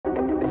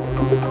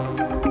So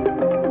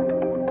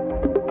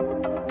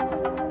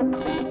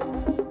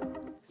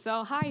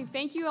hi,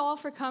 thank you all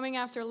for coming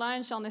after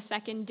lunch on the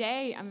second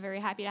day. I'm very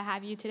happy to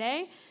have you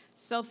today.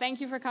 So thank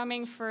you for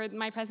coming for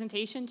my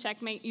presentation,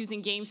 Checkmate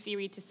Using Game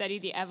Theory to Study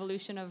the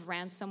Evolution of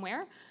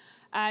Ransomware.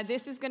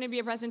 This is going to be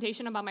a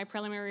presentation about my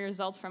preliminary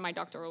results from my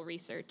doctoral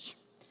research.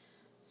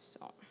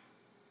 So,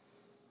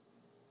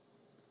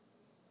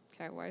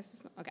 okay, where is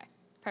this? Okay,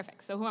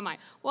 perfect. So who am I?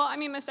 Well, I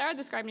mean, Sarah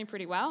described me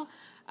pretty well.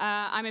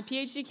 I'm a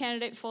PhD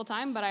candidate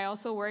full-time, but I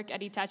also work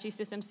at Hitachi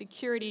Systems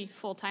Security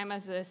full-time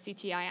as a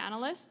CTI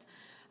analyst.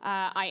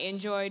 I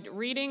enjoyed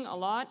reading a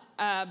lot,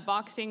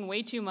 boxing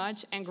way too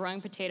much, and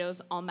growing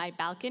potatoes on my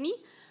balcony.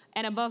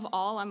 And above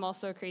all, I'm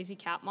also a crazy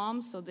cat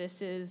mom, so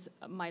this is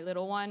my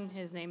little one.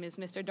 His name is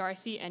Mr.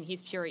 Darcy, and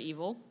he's pure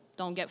evil.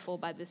 Don't get fooled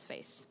by this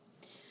face.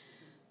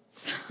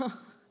 So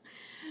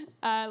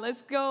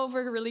let's go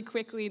over really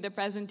quickly the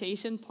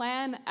presentation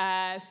plan.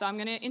 So I'm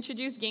going to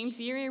introduce game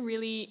theory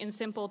really in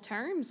simple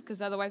terms,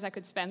 because otherwise I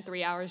could spend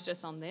 3 hours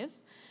just on this.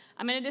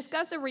 I'm going to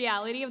discuss the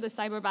reality of the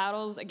cyber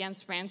battles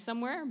against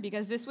ransomware,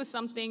 because this was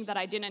something that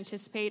I didn't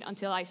anticipate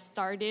until I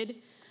started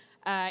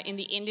in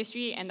the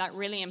industry, and that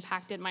really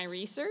impacted my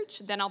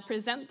research. Then I'll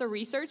present the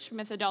research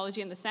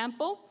methodology and the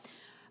sample.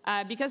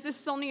 Because this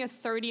is only a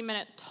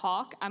 30-minute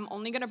talk, I'm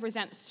only going to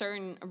present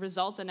certain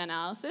results and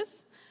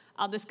analysis.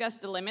 I'll discuss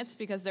the limits,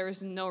 because there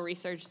is no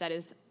research that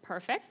is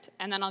perfect.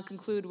 And then I'll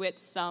conclude with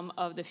some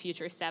of the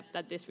future steps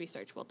that this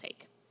research will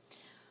take.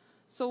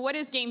 So what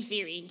is game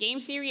theory? Game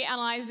theory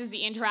analyzes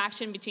the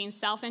interaction between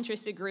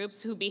self-interested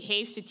groups who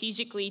behave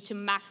strategically to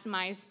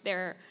maximize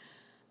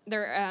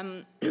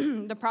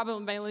the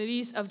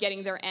probabilities of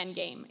getting their end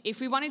game. If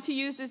we wanted to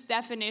use this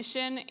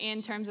definition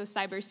in terms of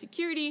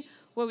cybersecurity,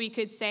 what we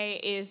could say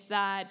is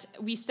that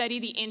we study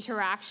the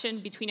interaction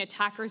between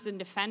attackers and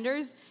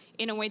defenders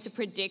in a way to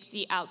predict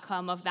the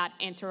outcome of that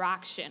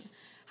interaction.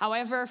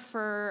 However,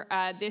 for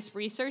this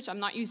research, I'm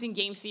not using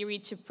game theory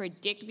to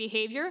predict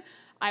behavior.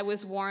 I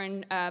was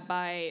warned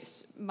by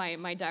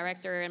my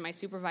director and my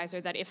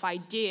supervisor that if I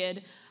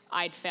did,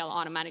 I'd fail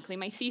automatically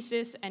my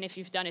thesis. And if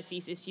you've done a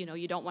thesis, you know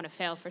you don't want to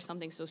fail for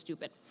something so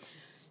stupid.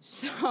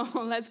 So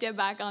let's get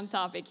back on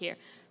topic here.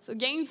 So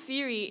game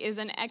theory is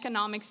an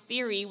economics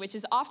theory which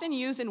is often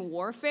used in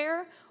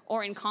warfare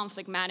or in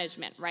conflict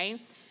management, right?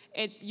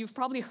 You've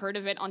probably heard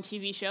of it on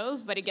TV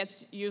shows, but it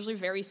gets usually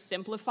very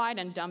simplified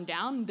and dumbed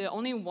down. The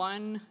only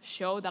one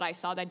show that I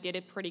saw that did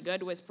it pretty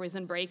good was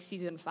Prison Break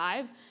Season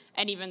 5,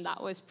 and even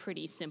that was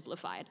pretty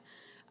simplified.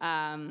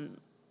 I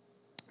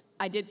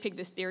did pick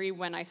this theory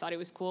when I thought it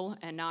was cool,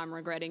 and now I'm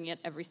regretting it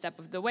every step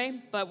of the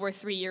way, but we're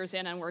 3 years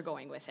in and we're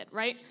going with it,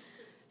 right?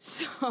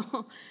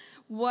 So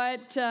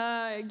what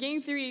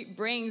game theory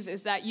brings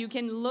is that you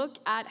can look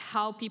at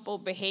how people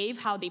behave,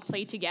 how they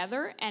play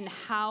together, and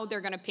how they're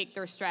going to pick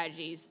their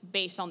strategies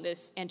based on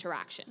this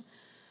interaction.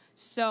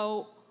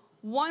 So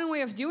one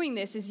way of doing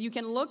this is you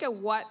can look at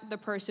what the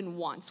person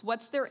wants.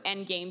 What's their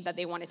end game that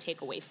they want to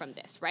take away from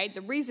this, right?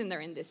 The reason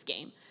they're in this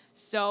game.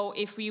 So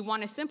if we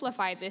want to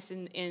simplify this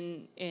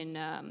in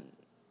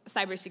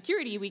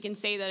cybersecurity, we can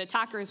say that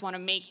attackers want to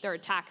make their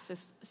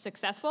attacks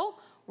successful,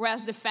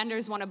 whereas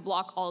defenders want to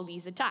block all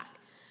these attacks.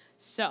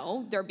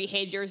 So their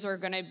behaviors are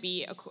going to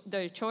be,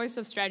 the choice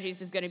of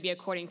strategies is going to be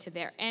according to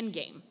their end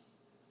game.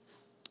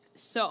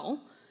 So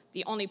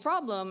the only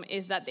problem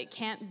is that they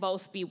can't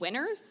both be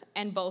winners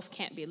and both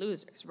can't be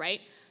losers,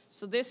 right?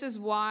 So this is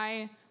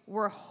why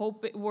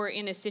we're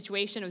in a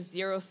situation of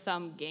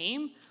zero-sum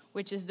game,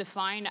 which is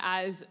defined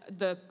as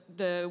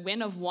the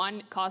win of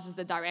one causes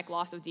the direct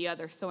loss of the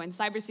other. So in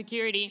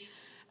cybersecurity,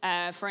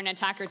 for an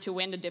attacker to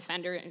win, the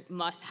defender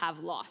must have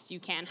lost. You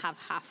can't have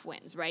half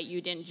wins, right? You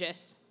didn't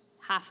just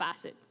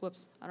half-ass it.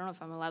 Whoops, I don't know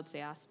if I'm allowed to say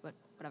ass, but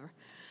whatever.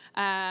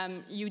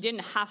 You didn't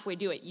halfway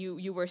do it.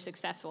 You were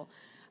successful.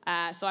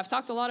 So I've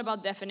talked a lot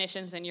about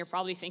definitions, and you're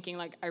probably thinking,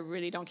 like, I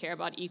really don't care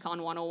about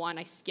Econ 101.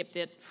 I skipped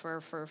it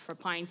for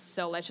pints,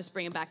 so let's just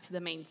bring it back to the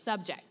main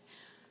subject.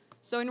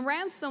 So in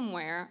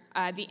ransomware,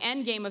 the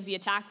end game of the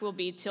attack will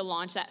be to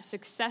launch that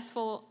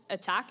successful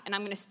attack, and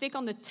I'm going to stick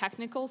on the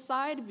technical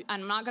side.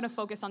 I'm not going to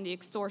focus on the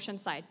extortion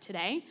side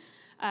today,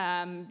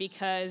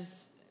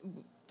 because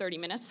 30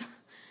 minutes.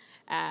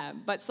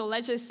 But so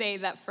let's just say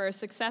that for a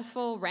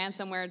successful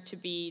ransomware to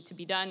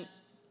be done,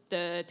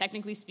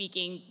 technically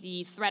speaking,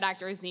 the threat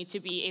actors need to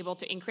be able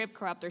to encrypt,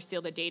 corrupt, or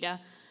steal the data.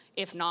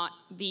 If not,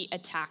 the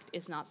attack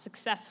is not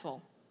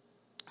successful.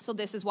 So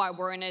this is why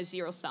we're in a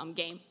zero-sum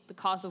game.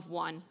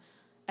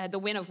 The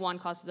win of one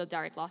causes the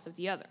direct loss of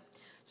the other.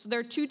 So there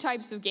are two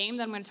types of game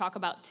that I'm going to talk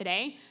about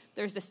today.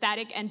 There's the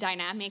static and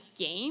dynamic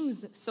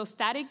games. So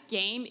static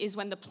game is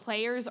when the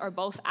players are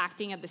both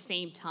acting at the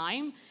same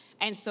time.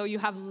 And so you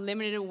have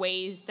limited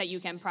ways that you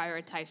can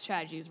prioritize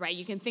strategies, right?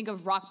 You can think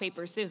of rock,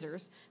 paper,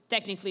 scissors.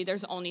 Technically,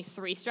 there's only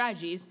 3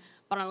 strategies.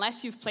 But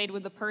unless you've played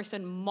with the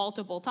person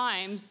multiple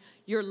times,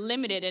 you're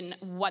limited in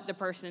what the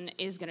person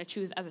is going to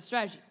choose as a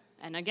strategy.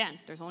 And again,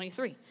 there's only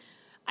 3.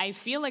 I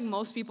feel like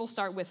most people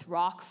start with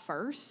rock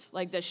first.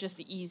 Like, that's just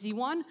the easy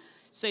one.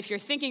 So if you're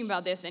thinking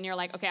about this and you're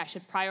like, okay, I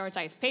should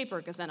prioritize paper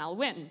because then I'll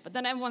win, but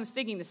then everyone's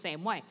thinking the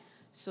same way.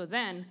 So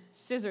then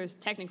scissors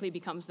technically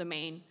becomes the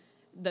main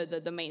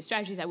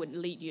strategy that would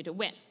lead you to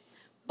win.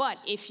 But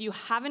if you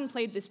haven't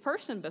played this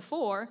person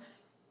before,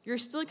 you're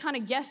still kind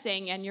of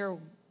guessing, and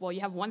you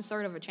have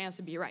 1/3 of a chance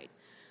to be right.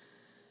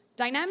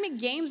 Dynamic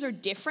games are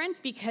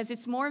different because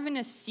it's more of in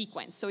a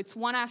sequence, so it's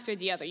one after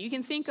the other. You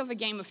can think of a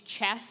game of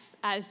chess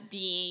as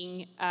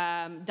being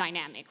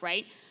dynamic,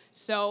 right?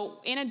 So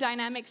in a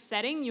dynamic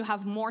setting, you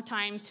have more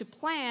time to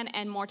plan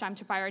and more time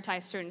to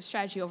prioritize certain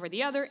strategy over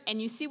the other,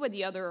 and you see what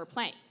the other are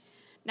playing.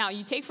 Now,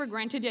 you take for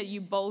granted that you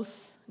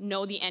both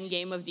know the end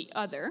game of the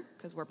other,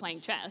 because we're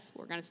playing chess.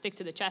 We're going to stick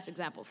to the chess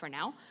example for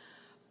now.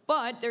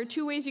 But there are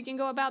two ways you can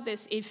go about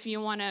this if you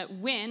want to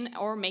win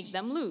or make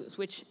them lose,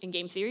 which in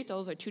game theory,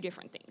 those are two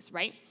different things,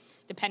 right?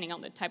 Depending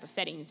on the type of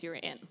settings you're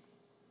in.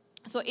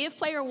 So if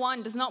player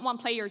 1 does not want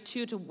player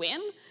 2 to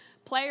win,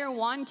 player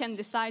 1 can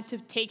decide to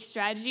take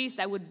strategies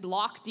that would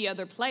block the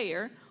other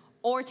player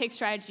or take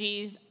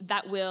strategies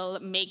that will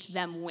make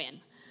them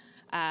win.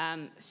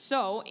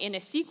 So in a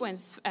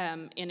sequence,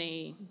 in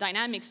a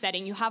dynamic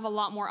setting, you have a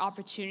lot more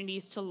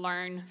opportunities to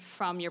learn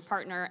from your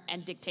partner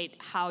and dictate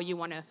how you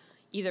want to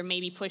either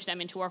maybe push them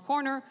into a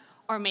corner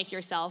or make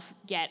yourself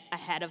get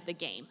ahead of the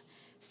game.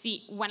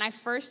 See, when I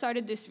first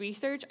started this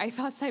research, I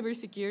thought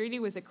cybersecurity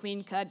was a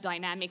clean-cut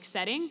dynamic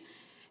setting,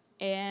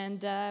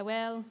 and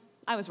well,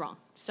 I was wrong.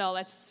 So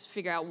let's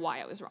figure out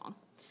why I was wrong.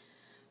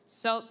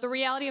 So the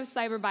reality of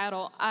cyber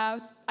battle,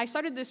 I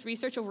started this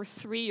research over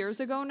 3 years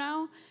ago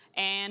now.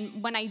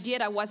 And when I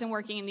did, I wasn't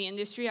working in the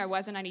industry. I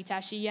wasn't at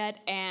Hitachi yet.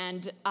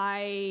 And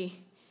I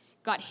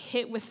got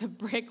hit with a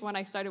brick when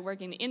I started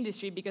working in the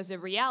industry because the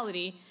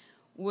reality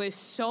was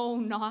so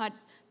not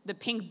the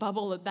pink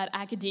bubble that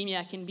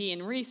academia can be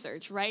in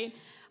research, right?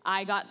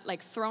 I got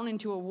thrown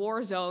into a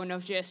war zone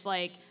of just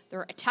there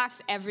are attacks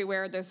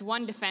everywhere. There's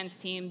one defense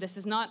team. This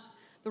is not,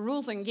 the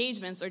rules of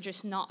engagements are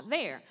just not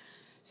there.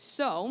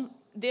 So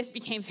this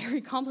became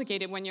very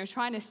complicated when you're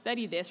trying to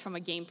study this from a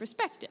game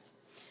perspective.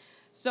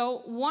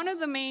 So one of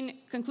the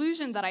main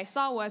conclusions that I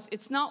saw was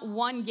it's not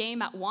one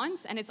game at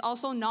once, and it's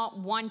also not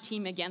one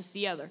team against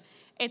the other.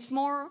 It's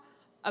more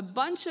a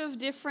bunch of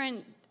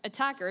different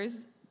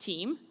attackers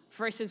team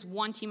versus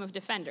one team of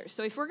defenders.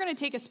 So if we're going to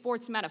take a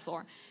sports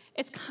metaphor,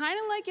 it's kind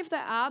of like if the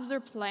Abs are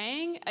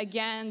playing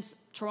against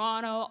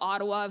Toronto,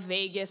 Ottawa,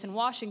 Vegas, and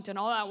Washington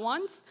all at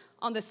once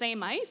on the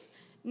same ice.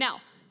 Now,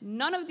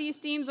 none of these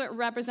teams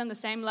represent the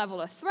same level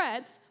of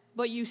threats,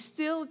 but you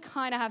still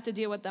kind of have to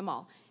deal with them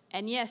all.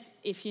 And yes,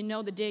 if you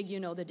know the dig, you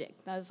know the dig.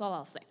 That's all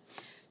I'll say.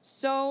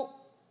 So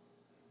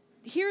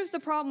here's the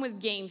problem with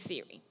game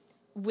theory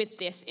with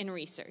this in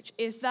research,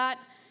 is that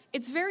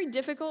it's very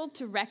difficult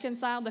to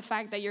reconcile the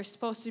fact that you're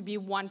supposed to be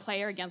one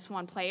player against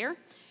one player.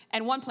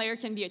 And one player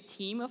can be a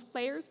team of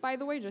players, by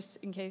the way, just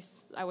in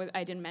case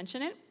I didn't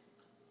mention it.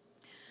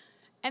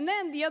 And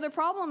then the other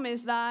problem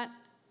is that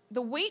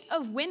the weight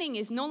of winning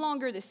is no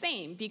longer the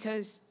same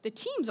because the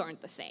teams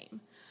aren't the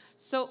same.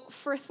 So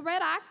for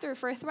threat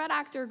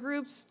actor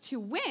groups to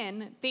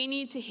win, they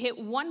need to hit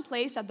one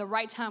place at the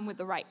right time with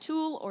the right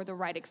tool or the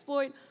right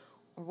exploit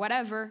or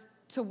whatever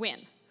to win.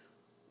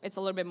 It's a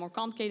little bit more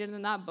complicated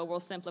than that, but we'll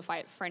simplify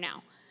it for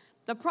now.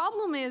 The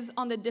problem is,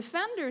 on the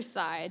defender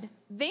side,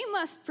 they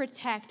must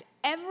protect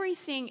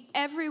everything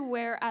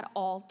everywhere at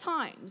all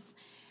times.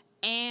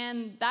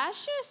 And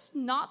that's just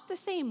not the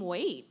same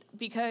weight,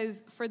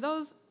 because for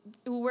those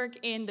who work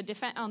in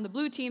on the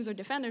blue teams or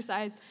defender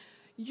sides,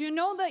 you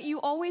know that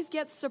you always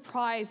get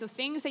surprised of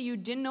things that you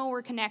didn't know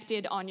were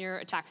connected on your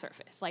attack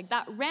surface. Like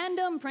that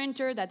random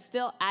printer that's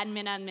still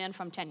admin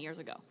from 10 years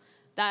ago,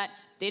 that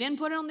they didn't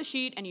put it on the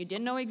sheet and you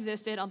didn't know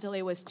existed until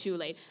it was too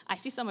late. I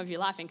see some of you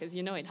laughing because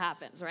you know it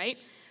happens, right?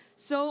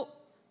 So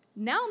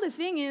now the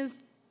thing is,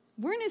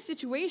 we're in a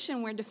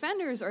situation where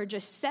defenders are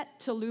just set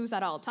to lose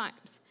at all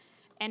times.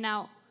 And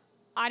now,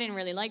 I didn't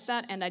really like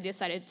that, and I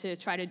decided to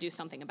try to do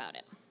something about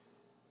it,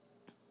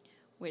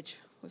 which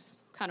was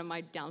kind of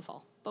my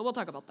downfall. But we'll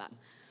talk about that.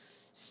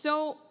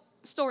 So,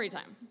 story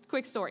time,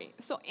 quick story.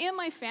 So in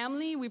my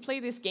family, we play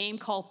this game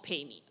called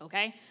Pay Me,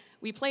 okay?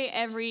 We play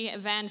every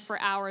event for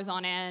hours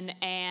on end,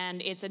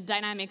 and it's a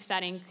dynamic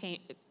setting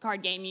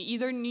card game. You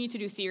either need to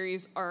do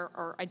series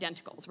or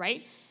identicals,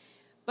 right?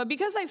 But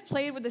because I've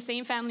played with the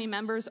same family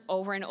members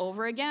over and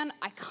over again,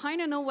 I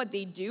kind of know what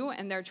they do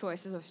and their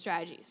choices of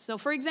strategies. So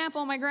for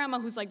example, my grandma,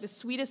 who's like the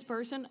sweetest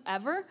person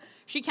ever,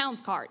 she counts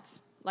cards.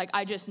 Like,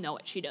 I just know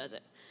it, she does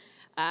it.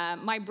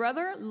 My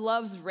brother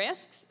loves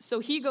risks, so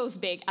he goes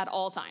big at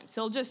all times.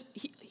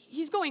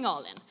 He's going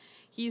all in.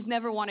 He's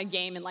never won a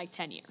game in like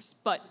 10 years,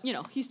 but you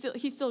know, he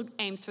still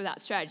aims for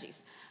that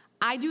strategies.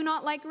 I do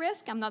not like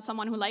risk. I'm not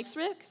someone who likes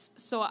risks,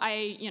 so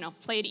I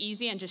play it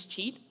easy and just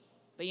cheat.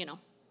 But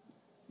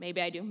maybe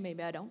I do,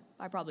 maybe I don't.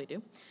 I probably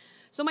do.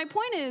 So my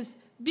point is,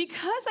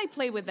 because I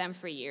played with them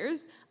for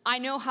years, I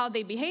know how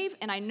they behave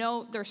and I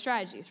know their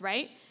strategies,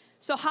 right?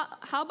 So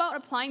how about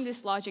applying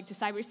this logic to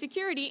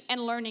cybersecurity and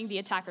learning the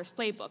attacker's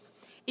playbook?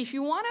 If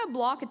you want to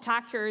block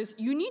attackers,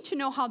 you need to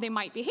know how they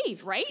might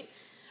behave, right?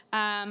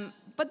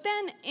 But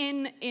then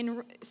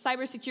in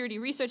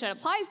cybersecurity research that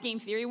applies game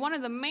theory, one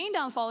of the main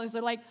downfalls is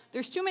they're like,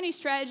 there's too many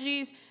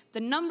strategies, the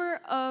number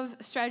of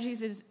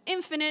strategies is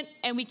infinite,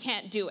 and we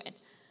can't do it.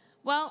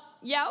 Well,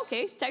 yeah,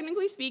 okay,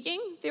 technically speaking,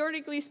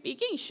 theoretically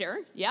speaking, sure,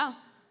 yeah.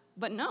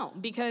 But no,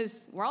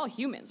 because we're all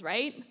humans,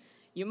 right?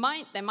 There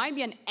might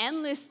be an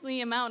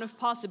endlessly amount of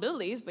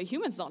possibilities, but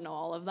humans don't know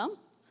all of them.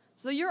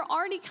 So you're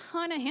already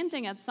kind of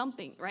hinting at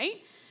something, right?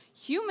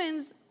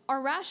 Humans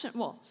are rational.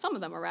 Well, some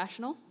of them are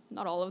rational,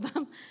 not all of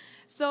them.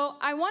 So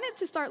I wanted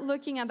to start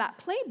looking at that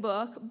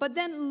playbook, but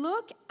then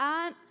look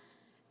at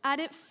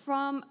it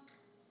from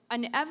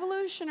an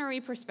evolutionary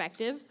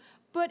perspective.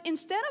 But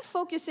instead of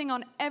focusing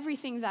on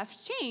everything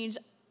that's changed,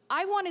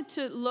 I wanted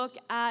to look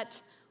at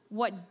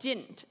what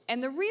didn't.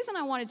 And the reason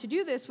I wanted to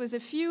do this was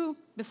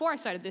before I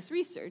started this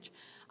research,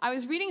 I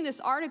was reading this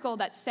article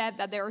that said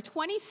that there are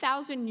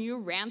 20,000 new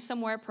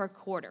ransomware per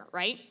quarter,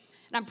 right?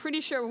 And I'm pretty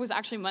sure it was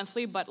actually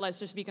monthly, but let's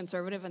just be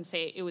conservative and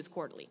say it was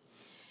quarterly.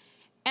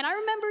 And I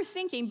remember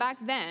thinking back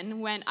then,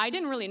 when I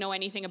didn't really know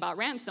anything about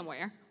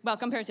ransomware, well,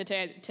 compared to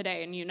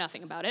today, I knew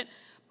nothing about it,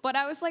 but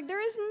I was like,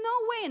 there is no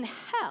way in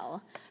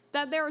hell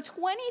that there are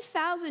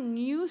 20,000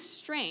 new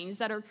strains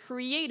that are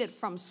created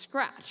from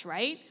scratch,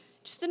 right?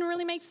 Just didn't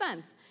really make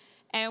sense.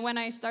 And when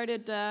I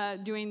started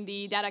doing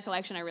the data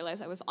collection, I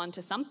realized I was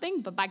onto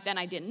something, but back then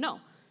I didn't know.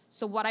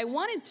 So what I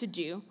wanted to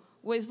do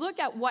was look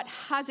at what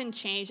hasn't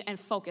changed and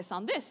focus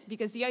on this,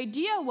 because the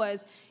idea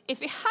was,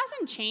 if it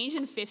hasn't changed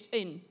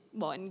in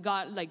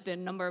the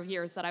number of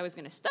years that I was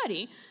going to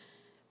study,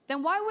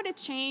 then why would it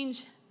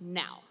change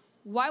now?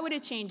 Why would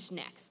it change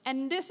next?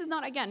 And this is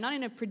not, again, not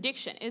in a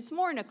prediction. It's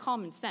more in a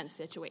common sense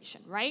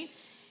situation, right?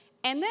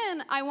 And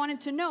then I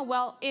wanted to know,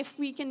 well, if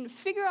we can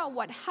figure out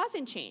what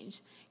hasn't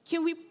changed,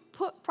 can we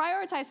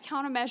prioritize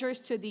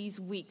countermeasures to these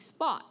weak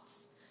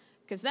spots?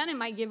 Because then it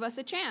might give us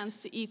a chance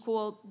to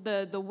equal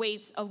the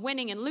weights of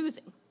winning and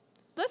losing.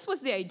 This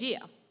was the idea.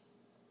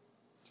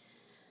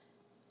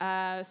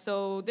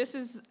 So this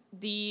is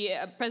the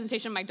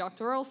presentation of my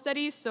doctoral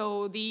studies.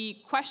 So the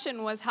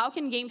question was, how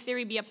can game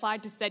theory be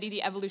applied to study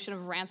the evolution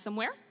of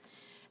ransomware?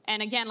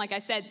 And again, like I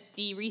said,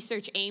 the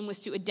research aim was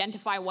to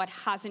identify what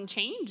hasn't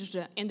changed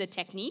in the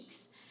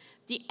techniques.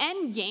 The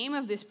end game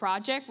of this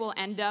project will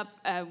end up,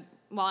 I'm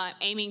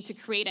aiming to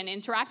create an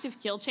interactive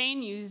kill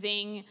chain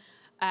using,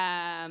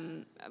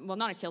 well,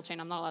 not a kill chain,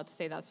 I'm not allowed to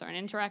say that, sorry,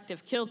 an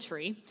interactive kill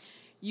tree,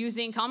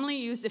 using commonly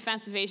used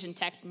defense evasion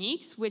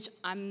techniques, which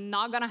I'm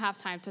not going to have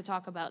time to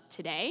talk about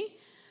today.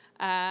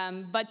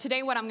 But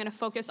today what I'm going to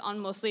focus on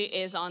mostly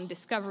is on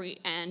discovery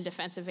and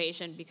defense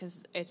evasion,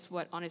 because it's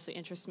what honestly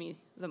interests me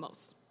the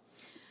most.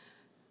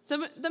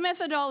 So the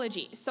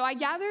methodology. So I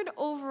gathered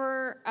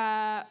over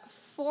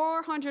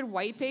 400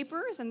 white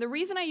papers, and the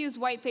reason I used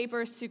white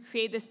papers to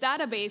create this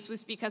database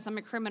was because I'm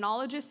a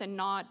criminologist and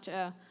not,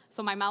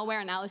 so my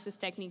malware analysis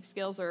technique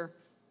skills are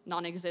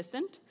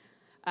non-existent.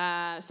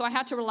 So I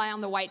had to rely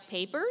on the white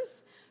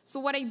papers.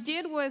 So what I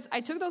did was I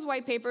took those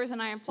white papers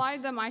and I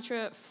applied the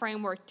MITRE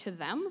framework to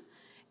them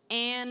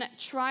and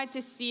tried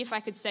to see if I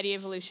could study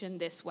evolution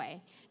this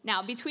way.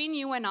 Now, between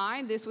you and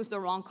I, this was the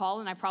wrong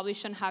call, and I probably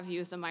shouldn't have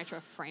used the MITRE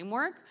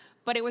framework,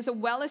 but it was a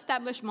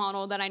well-established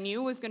model that I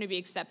knew was going to be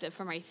accepted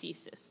for my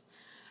thesis.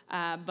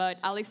 But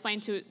I'll explain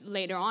to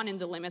later on in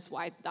the limits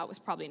why that was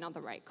probably not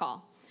the right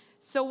call.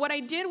 So what I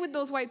did with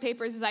those white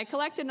papers is I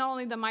collected not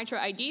only the MITRE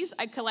IDs,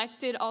 I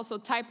collected also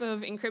type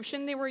of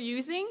encryption they were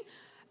using,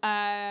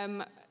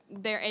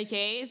 their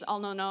AKAs,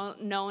 all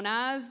known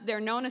as, their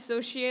known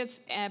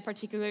associates, and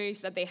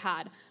particularities that they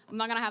had. I'm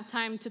not going to have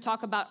time to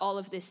talk about all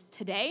of this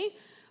today,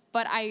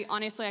 but I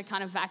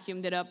kind of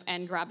vacuumed it up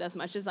and grabbed as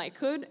much as I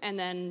could and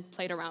then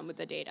played around with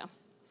the data.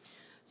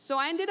 So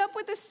I ended up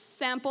with a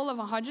sample of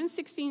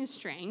 116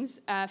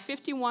 strings.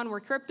 51 were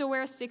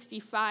cryptoware,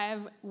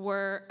 65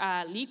 were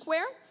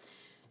leakware.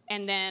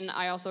 And then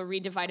I also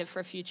redivided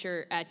for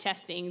future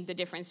testing the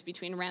difference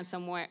between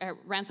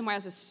ransomware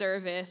as a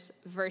service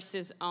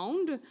versus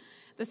owned.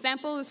 The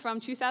sample is from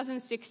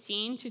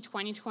 2016 to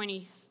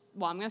 2020.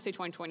 Well, I'm going to say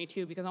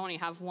 2022 because I only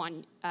have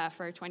one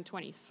for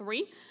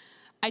 2023.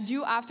 I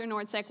do, after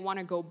NSEC, want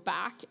to go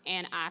back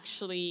and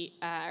actually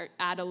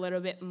add a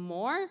little bit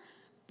more,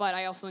 but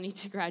I also need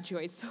to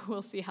graduate, so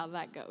we'll see how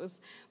that goes.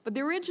 But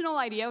the original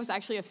idea was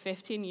actually a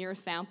 15-year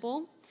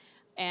sample,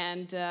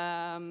 and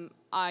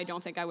I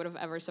don't think I would have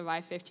ever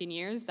survived 15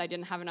 years. I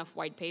didn't have enough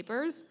white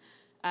papers.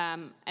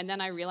 And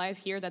then I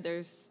realized here that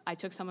I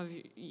took some of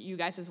you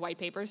guys' white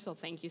papers, so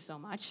thank you so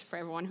much for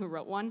everyone who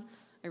wrote one.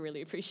 I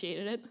really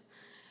appreciated it.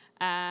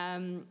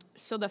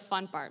 So the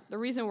fun part, the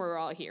reason we're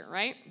all here,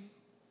 right?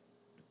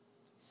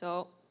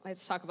 So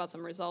let's talk about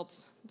some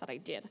results that I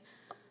did.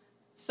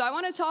 So I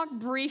want to talk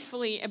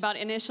briefly about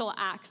initial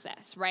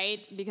access, right?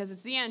 Because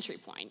it's the entry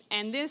point.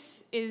 And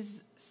this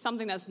is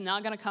something that's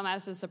not going to come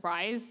as a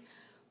surprise,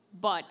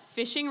 but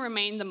phishing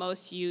remained the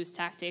most used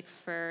technique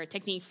for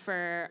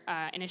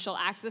initial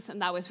access,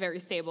 and that was very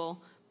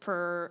stable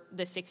per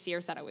the 6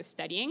 years that I was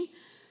studying.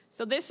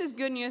 So this is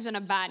good news and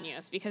a bad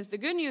news, because the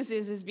good news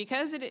is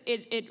because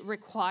it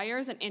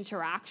requires an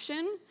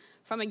interaction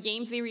From a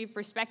game theory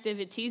perspective,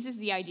 it teases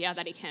the idea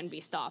that it can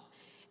be stopped.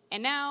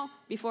 And now,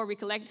 before we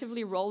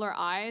collectively roll our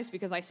eyes,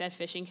 because I said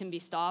phishing can be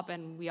stopped,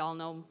 and we all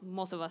know,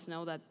 most of us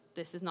know that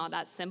this is not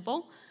that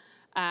simple.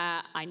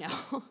 I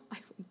know, I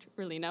don't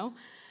really know.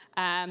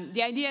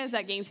 The idea is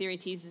that game theory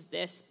teases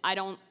this. I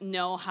don't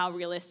know how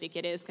realistic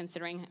it is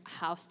considering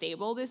how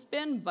stable this has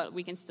been, but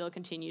we can still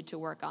continue to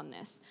work on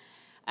this.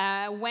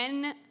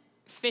 When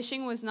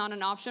phishing was not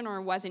an option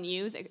or wasn't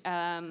used,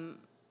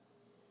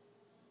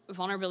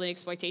 vulnerability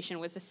exploitation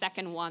was the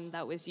second one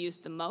that was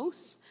used the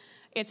most.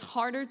 It's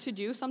harder to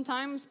do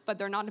sometimes, but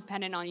they're not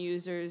dependent on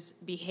users'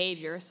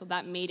 behavior, so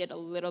that made it a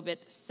little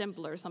bit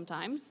simpler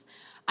sometimes.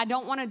 I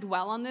don't want to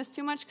dwell on this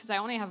too much because I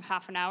only have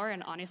half an hour,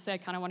 and honestly, I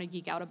kind of want to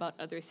geek out about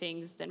other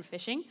things than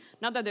phishing.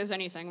 Not that there's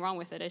anything wrong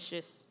with it, it's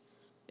just,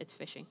 it's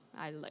phishing.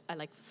 I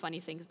like funny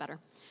things better.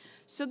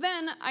 So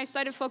then I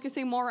started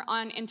focusing more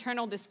on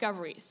internal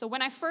discovery. So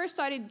when I first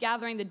started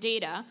gathering the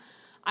data,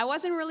 I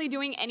wasn't really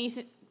doing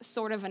any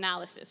sort of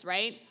analysis,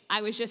 right?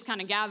 I was just kind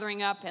of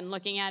gathering up and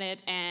looking at it,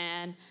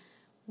 and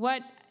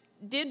what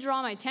did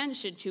draw my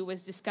attention to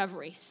was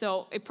discovery.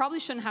 So it probably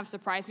shouldn't have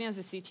surprised me as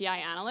a CTI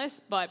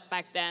analyst, but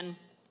back then,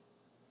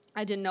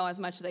 I didn't know as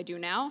much as I do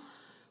now.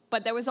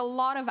 But there was a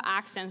lot of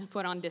accent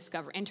put on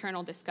discovery,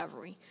 internal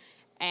discovery.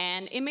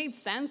 And it made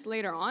sense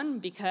later on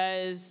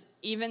because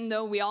even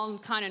though we all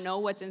kind of know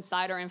what's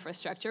inside our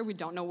infrastructure, we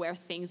don't know where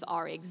things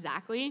are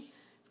exactly.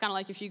 It's kind of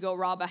like if you go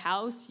rob a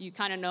house, you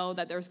kind of know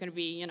that there's going to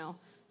be,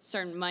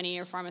 certain money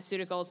or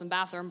pharmaceuticals in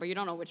bathroom, but you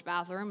don't know which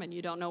bathroom, and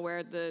you don't know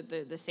where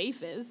the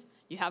safe is.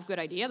 You have a good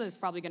idea that it's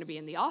probably going to be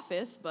in the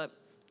office, but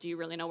do you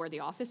really know where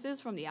the office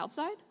is from the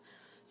outside?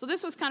 So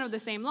this was kind of the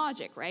same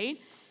logic, right?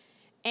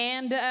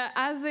 And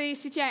as a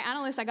CTI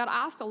analyst, I got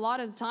asked a lot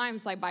of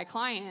times by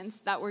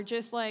clients that were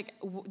just like,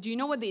 do you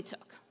know what they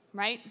took,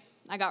 right?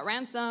 I got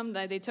ransomed,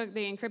 they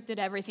encrypted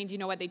everything, do you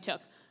know what they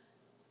took?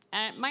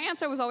 And my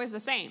answer was always the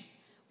same.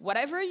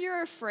 Whatever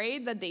you're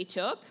afraid that they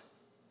took,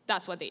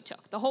 that's what they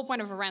took. The whole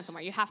point of a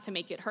ransomware, you have to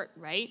make it hurt,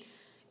 right?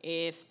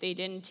 If they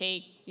didn't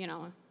take,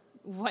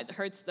 what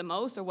hurts the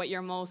most or what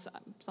you're most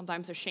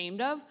sometimes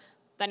ashamed of,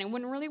 then it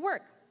wouldn't really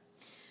work.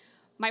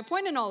 My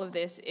point in all of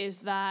this is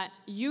that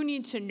you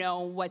need to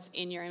know what's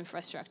in your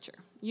infrastructure.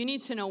 You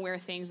need to know where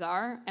things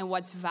are and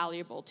what's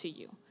valuable to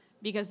you,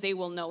 because they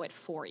will know it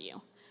for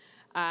you.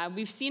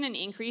 We've seen an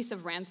increase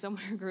of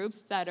ransomware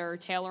groups that are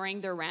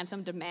tailoring their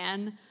ransom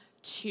demand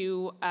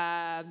to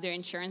their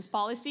insurance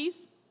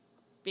policies,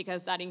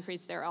 because that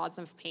increased their odds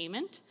of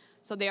payment.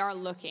 So they are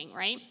looking,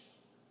 right?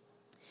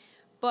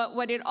 But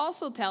what it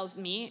also tells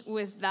me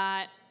was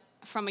that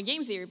from a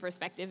game theory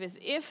perspective is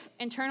if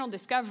internal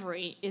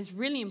discovery is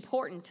really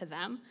important to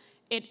them,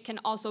 it can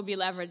also be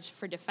leveraged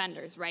for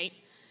defenders, right?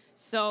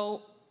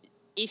 So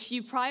if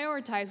you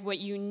prioritize what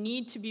you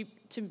need to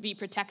be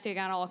protecting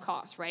at all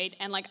costs, right?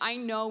 And I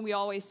know we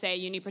always say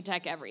you need to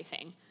protect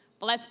everything,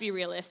 but let's be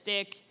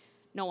realistic,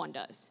 no one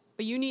does.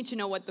 But you need to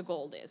know what the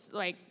goal is.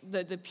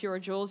 The pure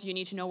jewels, you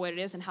need to know what it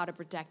is and how to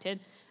protect it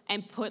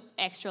and put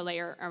extra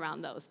layer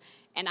around those.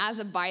 And as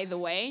a by the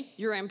way,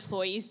 your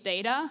employees'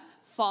 data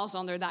falls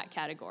under that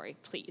category,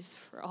 please,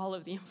 for all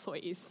of the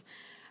employees.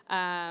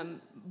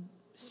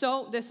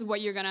 So this is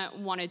what you're gonna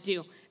wanna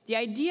do. The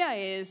idea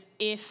is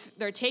if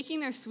they're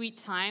taking their sweet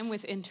time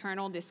with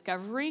internal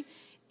discovery,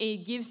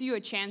 it gives you a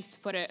chance to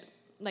put a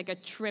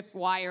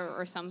tripwire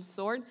or some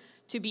sort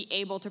to be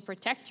able to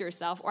protect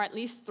yourself, or at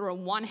least throw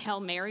one Hail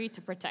Mary to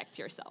protect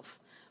yourself.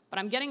 But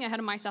I'm getting ahead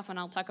of myself, and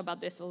I'll talk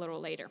about this a little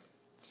later.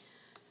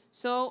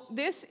 So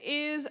this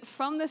is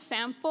from the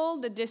sample,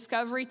 the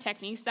discovery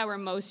techniques that were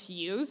most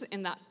used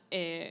in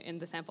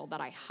the sample that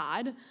I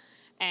had.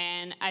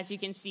 And as you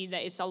can see,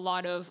 that it's a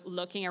lot of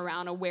looking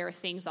around at where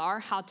things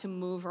are, how to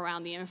move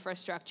around the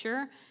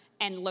infrastructure,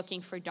 and looking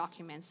for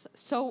documents.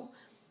 So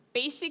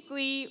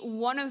basically,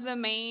 one of the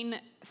main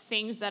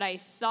things that I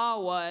saw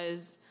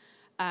was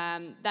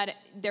that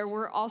they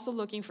were also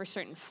looking for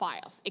certain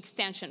files,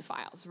 extension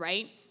files,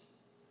 right?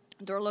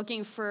 They're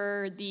looking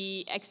for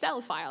the Excel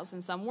files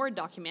in some Word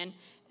document,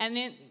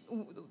 and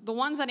the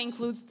ones that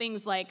includes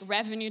things like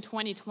revenue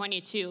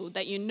 2022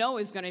 that you know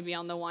is going to be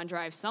on the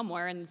OneDrive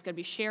somewhere and it's going to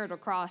be shared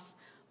across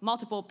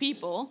multiple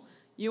people,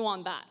 you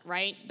want that,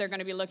 right? They're going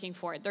to be looking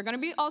for it. They're going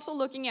to be also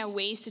looking at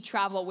ways to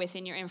travel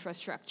within your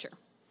infrastructure.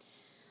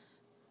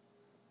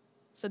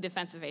 So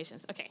defense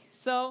evasions. Okay,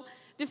 so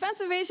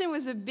defense evasion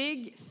was a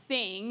big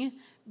thing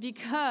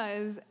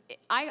because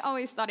I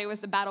always thought it was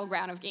the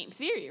battleground of game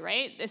theory,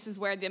 right? This is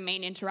where the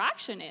main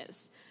interaction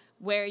is,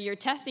 where you're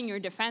testing your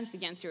defense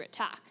against your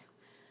attack.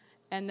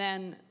 And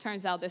then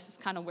turns out this is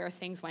kind of where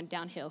things went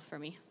downhill for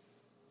me.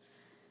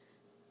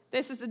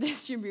 This is the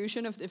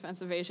distribution of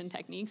defense evasion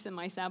techniques in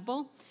my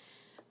sample.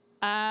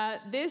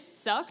 This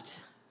sucked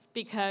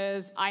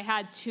because I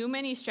had too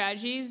many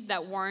strategies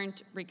that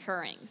weren't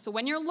recurring. So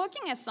when you're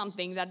looking at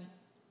something that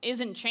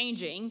isn't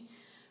changing,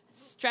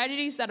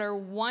 strategies that are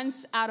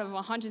once out of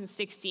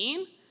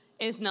 116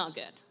 is not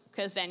good,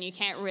 because then you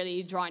can't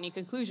really draw any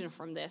conclusion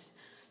from this.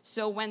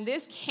 So when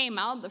this came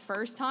out the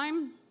first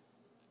time,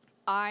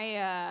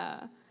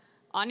 I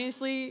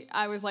honestly,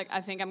 I was like,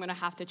 I think I'm going to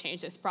have to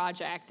change this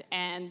project,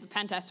 and the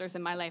pen testers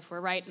in my life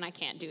were right, and I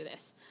can't do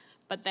this.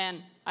 But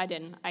then I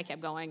didn't. I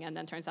kept going, and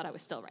then turns out I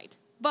was still right.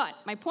 But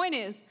my point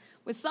is,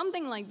 with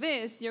something like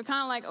this, you're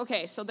kind of like,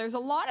 okay, so there's a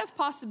lot of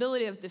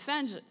possibility of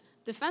defense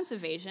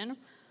evasion,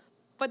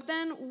 but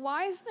then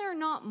why is there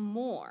not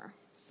more?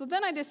 So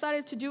then I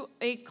decided to do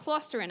a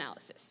cluster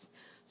analysis.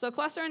 So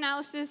cluster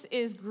analysis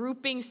is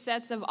grouping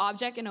sets of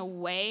objects in a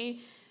way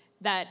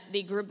that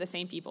they group the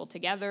same people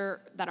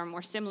together that are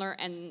more similar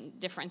and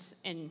different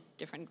in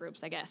different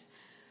groups, I guess.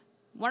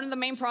 One of the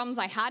main problems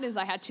I had is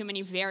I had too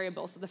many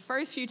variables. So the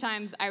first few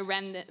times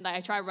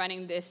I tried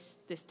running this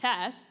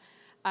test,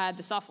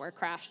 the software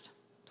crashed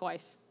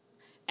twice.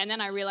 And then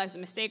I realized the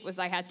mistake was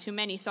I had too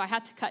many, so I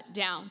had to cut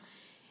down.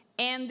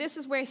 And this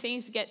is where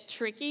things get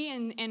tricky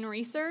in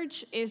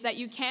research, is that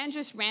you can't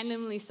just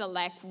randomly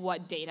select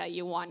what data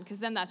you want, because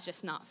then that's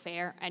just not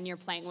fair, and you're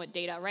playing with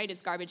data, right?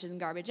 It's garbage in,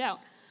 garbage out.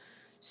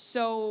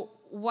 So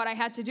what I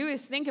had to do is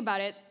think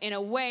about it in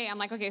a way. I'm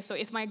like, okay, so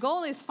if my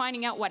goal is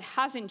finding out what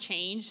hasn't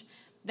changed,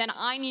 then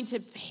I need to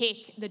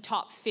pick the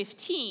top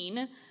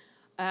 15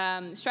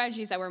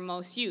 strategies that were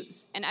most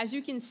used. And as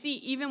you can see,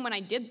 even when I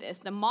did this,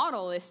 the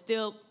model is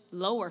still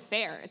low or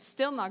fair. It's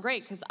still not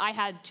great because I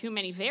had too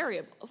many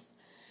variables.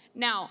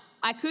 Now,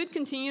 I could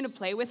continue to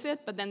play with it,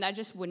 but then that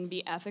just wouldn't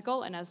be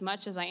ethical. And as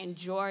much as I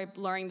enjoy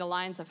blurring the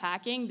lines of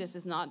hacking, this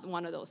is not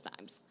one of those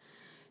times.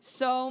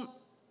 So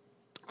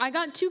I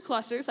got 2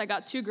 clusters. I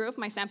got 2 groups.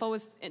 My sample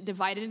was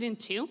divided in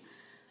 2.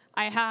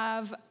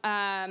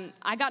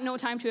 I got no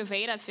time to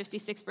evade at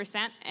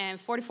 56%, and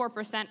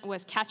 44%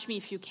 was catch me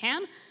if you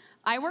can.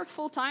 I work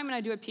full-time, and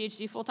I do a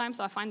PhD full-time,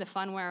 so I find the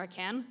fun where I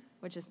can,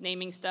 which is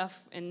naming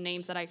stuff in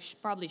names that I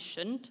probably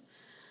shouldn't.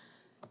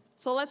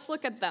 So let's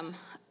look at them.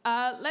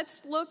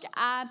 Let's look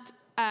at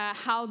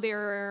how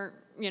they're,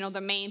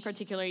 the main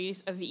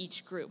particularities of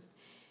each group.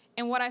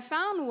 And what I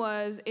found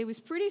was, it was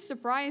pretty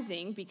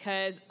surprising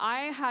because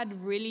I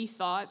had really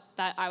thought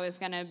that I was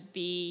going to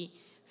be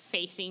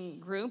facing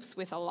groups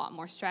with a lot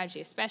more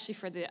strategy, especially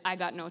for the I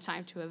got no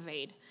time to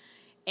evade.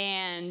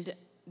 And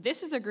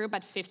this is a group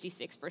at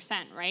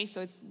 56%, right?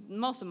 So it's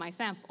most of my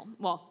sample.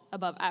 Well,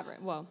 above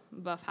average, well,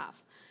 above half.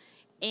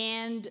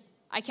 And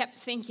I kept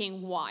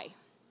thinking, why,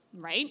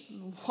 right?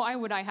 Why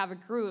would I have a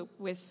group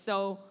with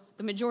the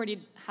majority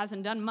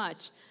hasn't done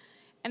much?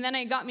 And then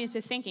it got me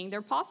to thinking,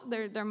 there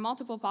are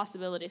multiple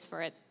possibilities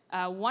for it.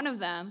 One of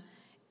them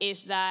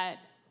is that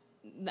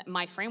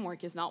my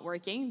framework is not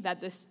working,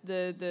 that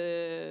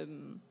the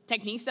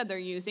techniques that they're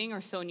using are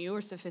so new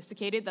or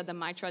sophisticated that the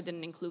MITRE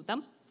didn't include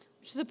them,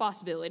 which is a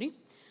possibility.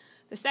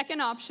 The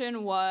second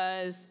option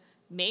was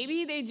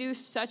maybe they do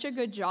such a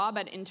good job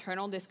at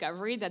internal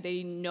discovery that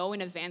they know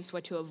in advance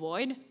what to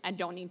avoid and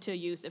don't need to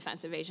use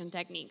defense evasion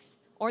techniques.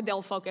 Or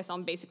they'll focus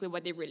on basically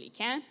what they really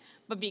can,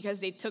 but because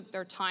they took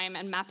their time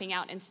and mapping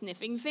out and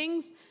sniffing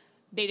things,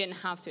 they didn't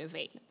have to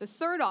evade. The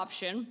third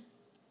option,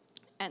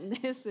 and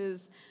this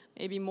is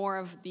maybe more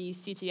of the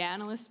CTA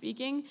analyst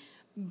speaking,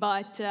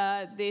 but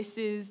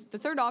the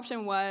third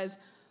option was,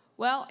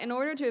 well, in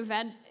order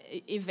to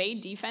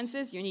evade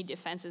defenses, you need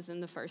defenses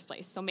in the first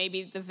place. So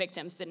maybe the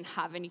victims didn't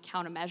have any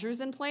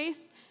countermeasures in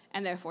place,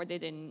 and therefore they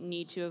didn't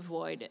need to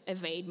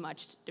evade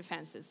much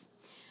defenses.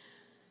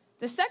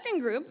 The second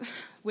group,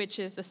 which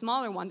is the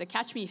smaller one, the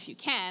catch me if you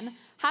can,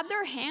 had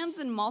their hands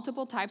in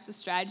multiple types of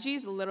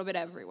strategies a little bit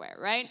everywhere,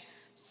 right?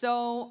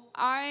 So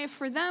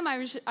for them,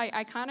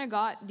 I kind of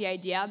got the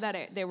idea that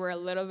they were a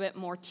little bit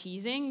more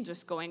teasing,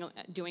 just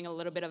doing a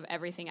little bit of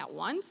everything at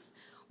once.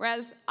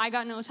 Whereas I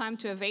got no time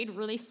to evade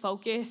really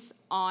focus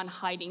on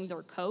hiding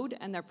their code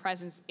and their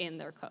presence in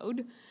their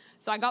code.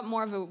 So I got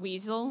more of a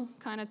weasel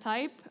kind of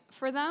type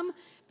for them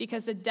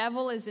because the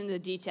devil is in the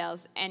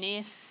details. And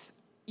if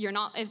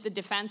the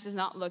defense is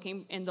not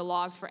looking in the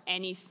logs for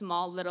any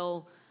small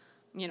little,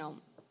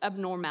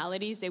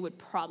 abnormalities, they would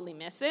probably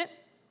miss it.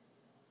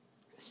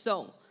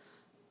 So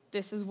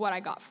this is what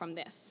I got from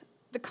this.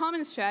 The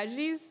common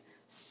strategies.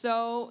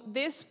 So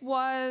this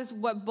was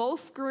what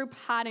both groups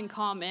had in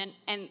common,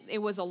 and it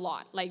was a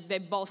lot. Like, they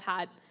both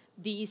had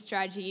these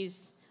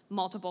strategies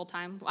multiple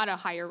times at a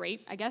higher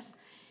rate, I guess.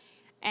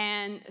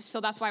 And so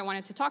that's why I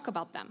wanted to talk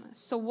about them.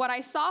 So what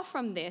I saw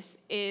from this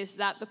is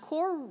that the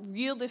core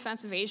real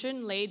defense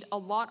evasion laid a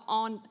lot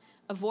on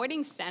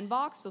avoiding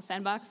sandbox, so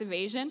sandbox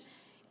evasion,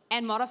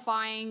 and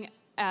modifying,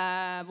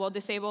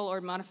 disable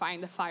or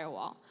modifying the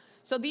firewall.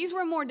 So these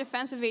were more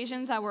defense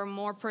evasions that were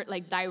more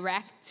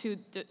direct to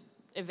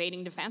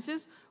evading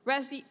defenses,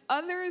 whereas the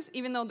others,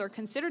 even though they're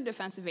considered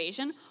defense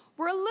evasion,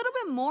 were a little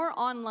bit more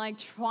on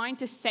trying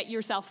to set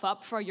yourself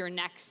up for your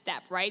next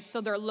step, right? So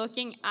they're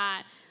looking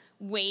at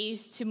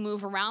ways to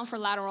move around for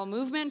lateral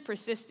movement,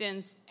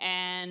 persistence,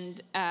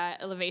 and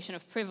elevation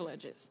of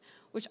privileges,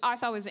 which I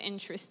thought was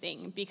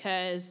interesting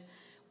because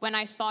when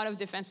I thought of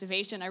defense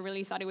evasion, I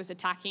really thought it was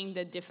attacking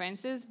the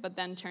defenses, but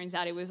then turns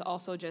out it was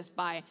also just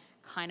by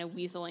kind of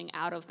weaseling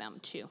out of them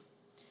too.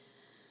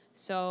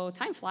 So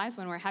time flies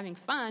when we're having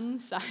fun,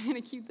 so I'm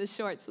going to keep this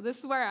short. So this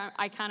is where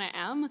I kind of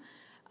am.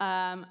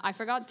 I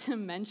forgot to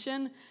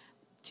mention,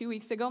 2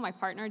 weeks ago, my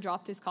partner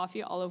dropped his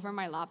coffee all over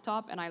my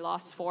laptop, and I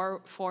lost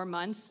four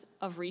months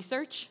of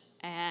research.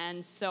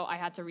 And so I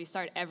had to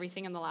restart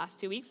everything in the last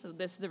 2 weeks. So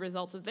this is the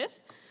result of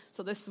this.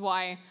 So this is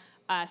why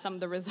some of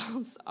the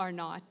results are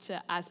not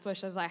as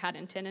pushed as I had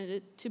intended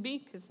it to be,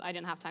 because I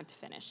didn't have time to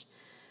finish.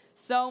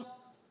 So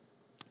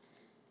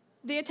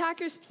the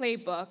attacker's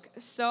playbook.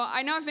 So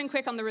I know I've been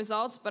quick on the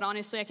results, but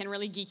honestly, I can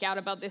really geek out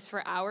about this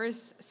for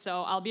hours.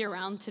 So I'll be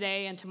around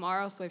today and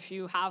tomorrow. So if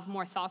you have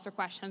more thoughts or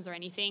questions or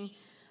anything,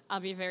 I'll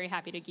be very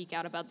happy to geek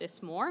out about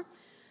this more.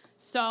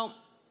 So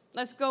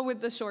let's go with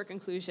the short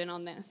conclusion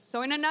on this.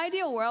 So in an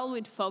ideal world,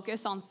 we'd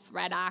focus on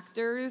threat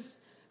actors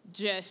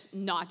just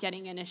not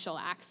getting initial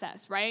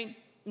access, right?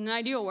 In an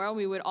ideal world,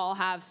 we would all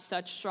have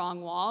such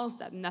strong walls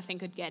that nothing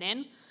could get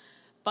in.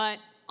 But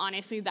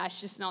honestly,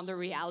 that's just not the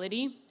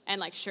reality. And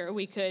like, sure,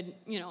 we could,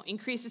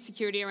 increase the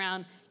security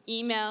around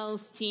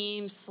emails,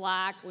 Teams,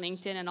 Slack,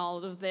 LinkedIn, and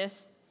all of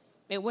this.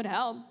 It would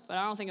help, but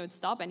I don't think it would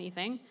stop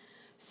anything.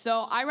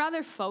 So I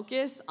rather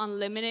focus on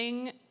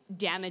limiting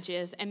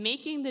damages and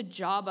making the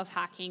job of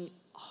hacking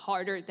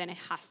harder than it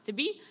has to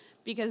be,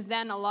 because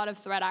then a lot of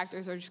threat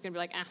actors are just going to be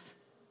like,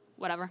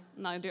 whatever,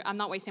 I'm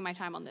not wasting my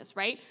time on this,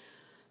 right?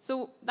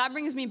 So that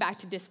brings me back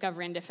to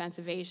discovery and defense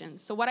evasion.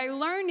 So what I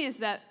learned is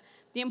that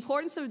the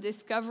importance of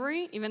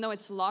discovery, even though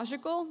it's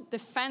logical,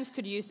 defense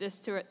could use this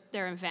to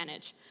their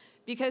advantage.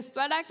 Because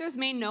threat actors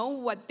may know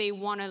what they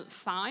want to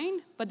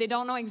find, but they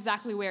don't know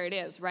exactly where it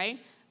is, right?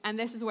 And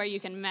this is where you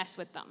can mess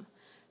with them.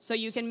 So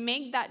you can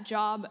make that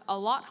job a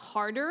lot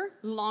harder,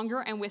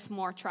 longer, and with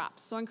more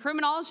traps. So in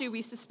criminology,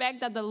 we suspect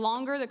that the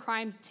longer the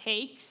crime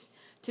takes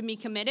to be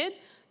committed,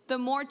 the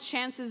more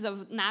chances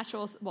of not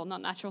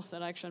natural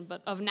selection,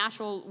 but of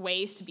natural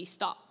ways to be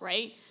stopped,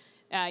 right?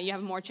 You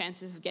have more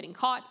chances of getting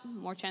caught,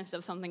 more chances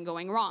of something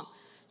going wrong.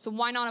 So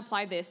why not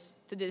apply this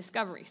to the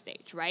discovery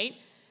stage, right?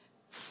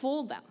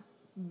 Fool them,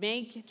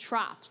 make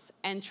traps,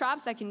 and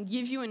traps that can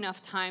give you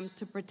enough time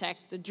to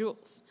protect the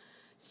jewels.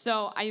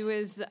 So I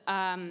was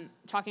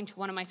talking to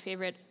one of my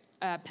favorite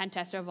pen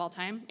tester of all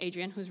time,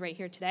 Adrian, who's right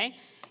here today,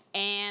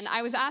 and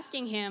I was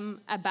asking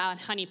him about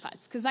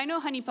honeypots, because I know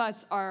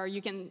honeypots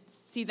you can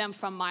see them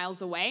from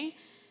miles away.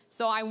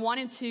 So I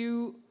wanted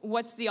to,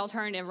 what's the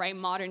alternative, right,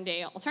 modern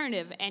day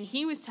alternative? And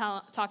he was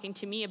talking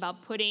to me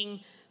about putting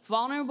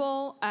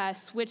vulnerable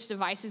switch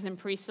devices in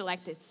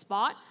pre-selected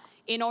spot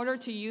in order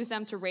to use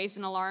them to raise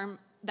an alarm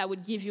that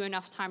would give you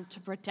enough time to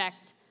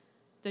protect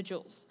the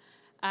jewels.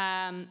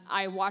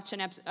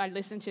 I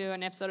listened to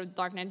an episode of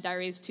Darknet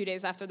Diaries 2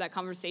 days after that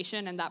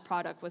conversation, and that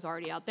product was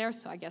already out there,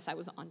 so I guess I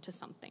was onto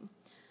something.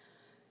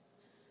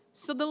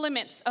 So the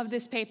limits of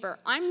this paper.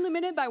 I'm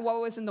limited by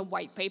what was in the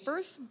white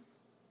papers.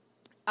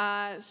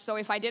 So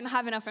if I didn't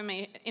have enough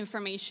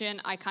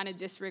information, I kind of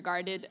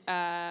disregarded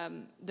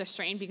the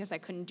strain because I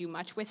couldn't do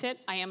much with it.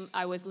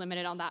 I was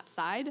limited on that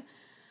side.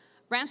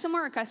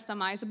 Ransomware are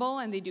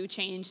customizable, and they do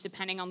change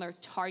depending on their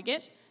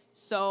target.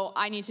 So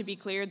I need to be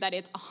clear that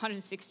it's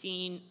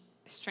 116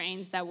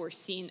 strains that were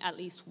seen at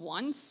least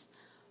once,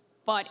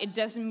 but it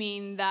doesn't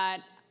mean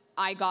that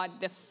I got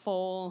the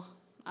full,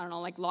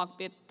 like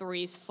Lockbit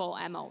 3's full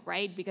MO,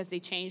 right? Because they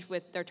change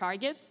with their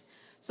targets.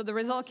 So the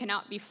result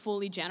cannot be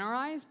fully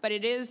generalized, but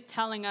it is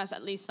telling us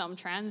at least some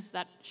trends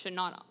that should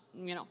not,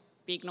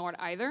 be ignored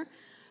either.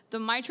 The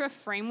MITRE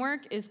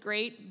framework is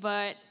great,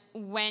 but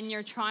when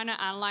you're trying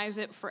to analyze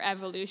it for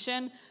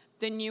evolution,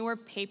 the newer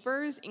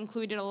papers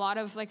included a lot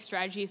of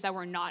strategies that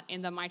were not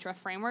in the MITRE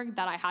framework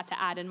that I had to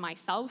add in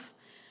myself,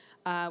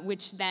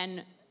 which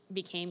then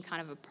became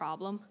kind of a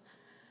problem.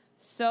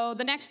 So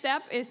the next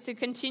step is to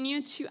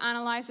continue to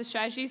analyze the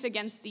strategies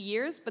against the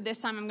years, but this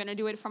time I'm going to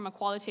do it from a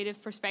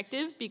qualitative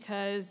perspective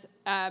because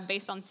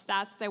based on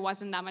stats, there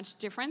wasn't that much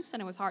difference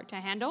and it was hard to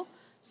handle.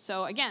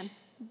 So again,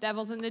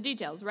 devil's in the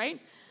details,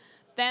 right?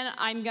 Then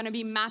I'm going to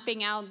be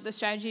mapping out the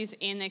strategies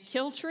in a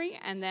kill tree,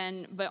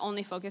 but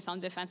only focus on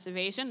defense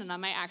evasion, and I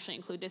might actually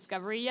include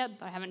discovery yet,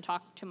 but I haven't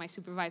talked to my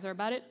supervisor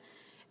about it.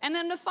 And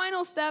then the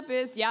final step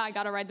is, I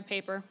got to write the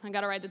paper. I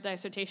got to write the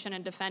dissertation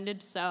and defend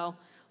it, so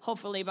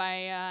hopefully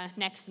by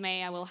next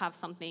May I will have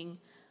something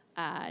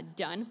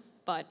done,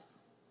 but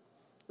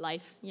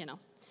life,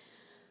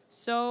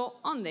 So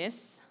on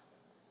this,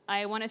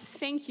 I want to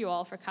thank you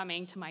all for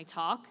coming to my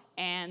talk,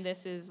 and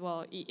this is,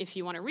 if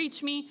you want to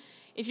reach me,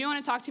 if you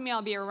want to talk to me,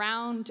 I'll be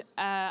around.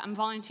 I'm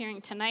volunteering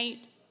tonight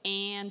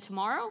and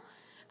tomorrow.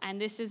 And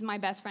this is my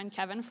best friend,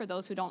 Kevin, for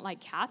those who don't like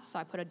cats. So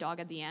I put a dog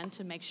at the end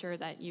to make sure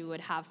that you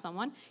would have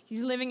someone.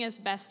 He's living his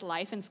best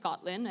life in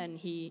Scotland, and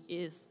he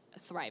is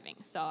thriving.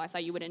 So I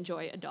thought you would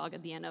enjoy a dog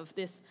at the end of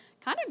this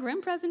kind of grim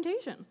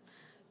presentation,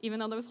 even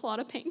though there was a lot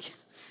of pink.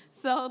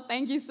 So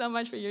thank you so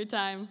much for your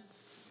time.